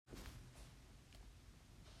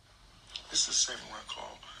this is a segment where I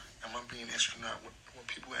call, am I being astronaut? When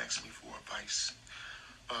people ask me for advice,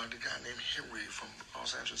 the guy named Henry from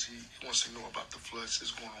Los Angeles, he wants to know about the floods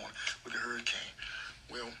that's going on with the hurricane.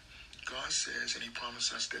 Well, God says, and he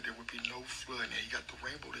promised us that there would be no flood. And he got the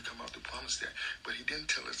rainbow to come out to promise that. But he didn't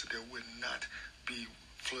tell us that there would not be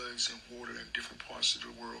floods and water in different parts of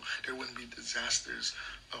the world. There wouldn't be disasters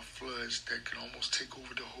of floods that could almost take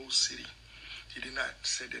over the whole city. He did not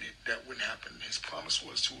say that that wouldn't happen. His promise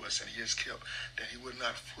was to us, and he has kept, that he would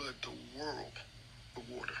not flood the world with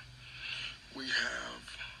water. We have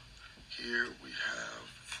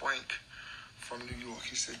Frank from New York.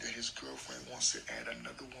 He said that his girlfriend wants to add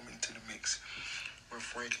another woman to the mix. Well,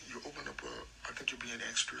 Frank, you open up I think you're being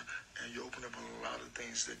extra, and you open up a lot of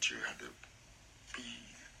things that you have to be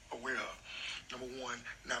aware of. Number one,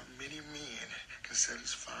 not many men can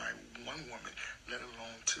satisfy one woman, let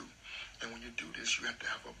alone two. And when you do this, you have to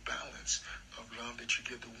have a balance of love that you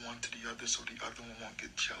give the one to the other so the other one won't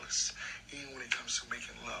get jealous. Even when it comes to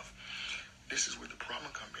making love. This is where the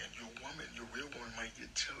problem comes in. Your woman, your real woman might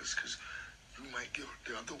get jealous because you might give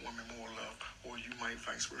the other woman more love, or you might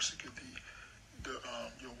vice versa give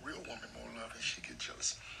your real woman more love and she get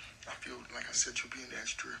jealous. I feel like I said, you're being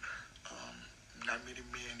extra. Not many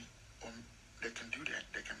men that can do that.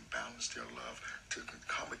 They can balance their love to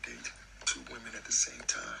accommodate two women at the same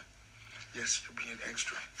time. Yes, you're being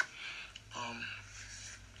extra.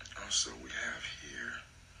 Also, we have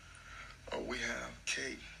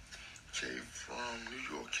Kay. Kay from New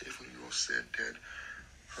York. Kay from New York said that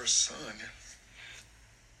her son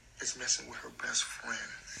is messing with her best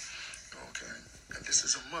friend. Okay, and this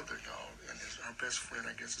is a mother, y'all, and her best friend,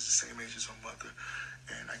 I guess, is the same age as her mother,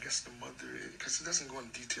 and I guess the mother, because it doesn't go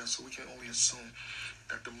into detail, so we can only assume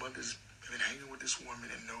that the mother's been hanging with this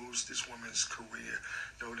woman and knows this woman's career,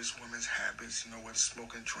 know this woman's habits, whether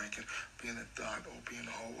smoking, drinking, being a thought, or being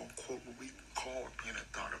a hoe, or quote what we call being a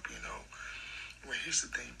thought or being a hoe. Well, here's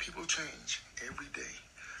the thing. People change every day.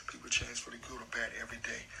 People change for the good or bad every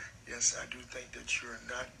day. Yes, I do think that you're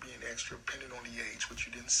not being extra, depending on the age, which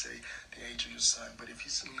you didn't say the age of your son. But if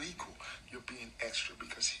he's legal, you're being extra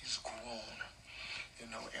because he's grown.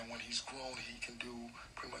 And when he's grown, he can do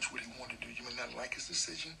pretty much what he wanted to do. You may not like his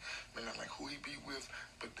decision, may not like who he be with,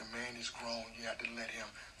 but the man is grown. You have to let him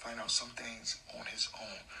find out some things on his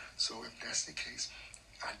own. So if that's the case,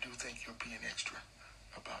 I do think you're being extra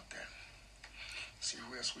about that. See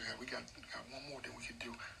who else we have. We got one more that we could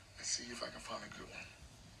do. Let's see if I can find a good one.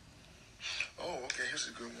 Oh, okay, here's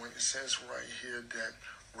a good one. It says right here that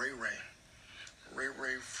Ray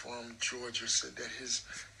from Georgia said that his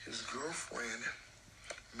girlfriend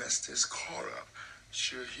messed his car up.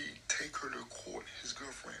 Should he take her to court? His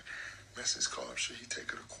girlfriend messed his car up. Should he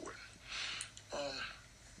take her to court?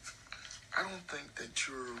 I don't think that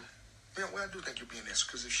you're... I do think you're being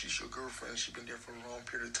extra, because if she's your girlfriend, she's been there for a long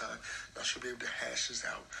period of time, now she'll be able to hash this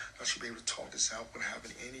out. Now she'll be able to talk this out without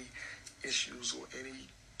having any issues or any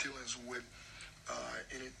dealings with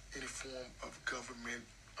any form of government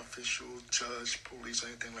official, judge, police, or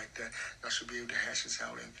anything like that. Now she'll be able to hash this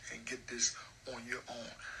out and get this on your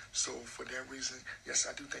own. So for that reason, yes,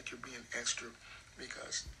 I do think you're being extra,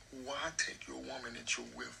 because why take your woman that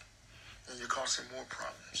you're with and you're causing more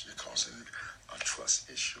problems? You're causing a trust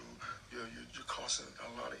issue. You're causing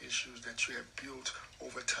a lot of issues that you have built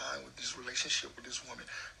over time with this relationship with this woman,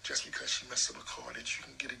 just because she messed up a car that you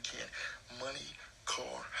can get again. Money,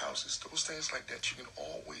 car, houses, those things like that you can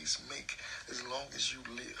always make as long as you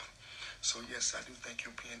live. So yes, I do think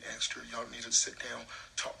you're being extra. Y'all need to sit down,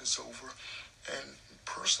 talk this over. And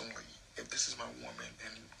personally, if this is my woman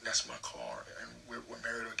and that's my car and we're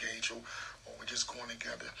married or engaged, or we're just going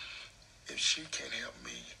together, if she can't help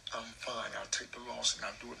me, I'm fine. I'll take the loss and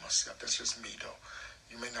I'll do it myself. That's just me, though.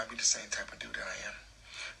 You may not be the same type of dude that I am.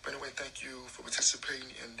 But anyway, thank you for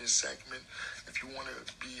participating in this segment. If you want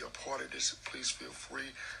to be a part of this, please feel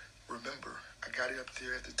free. Remember, I got it up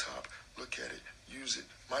there at the top. Look at it. Use it.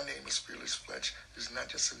 My name is Fearless Fletch. It's not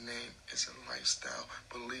just a name. It's a lifestyle.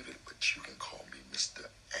 Believe it, but you can call me Mr.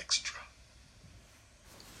 Extra.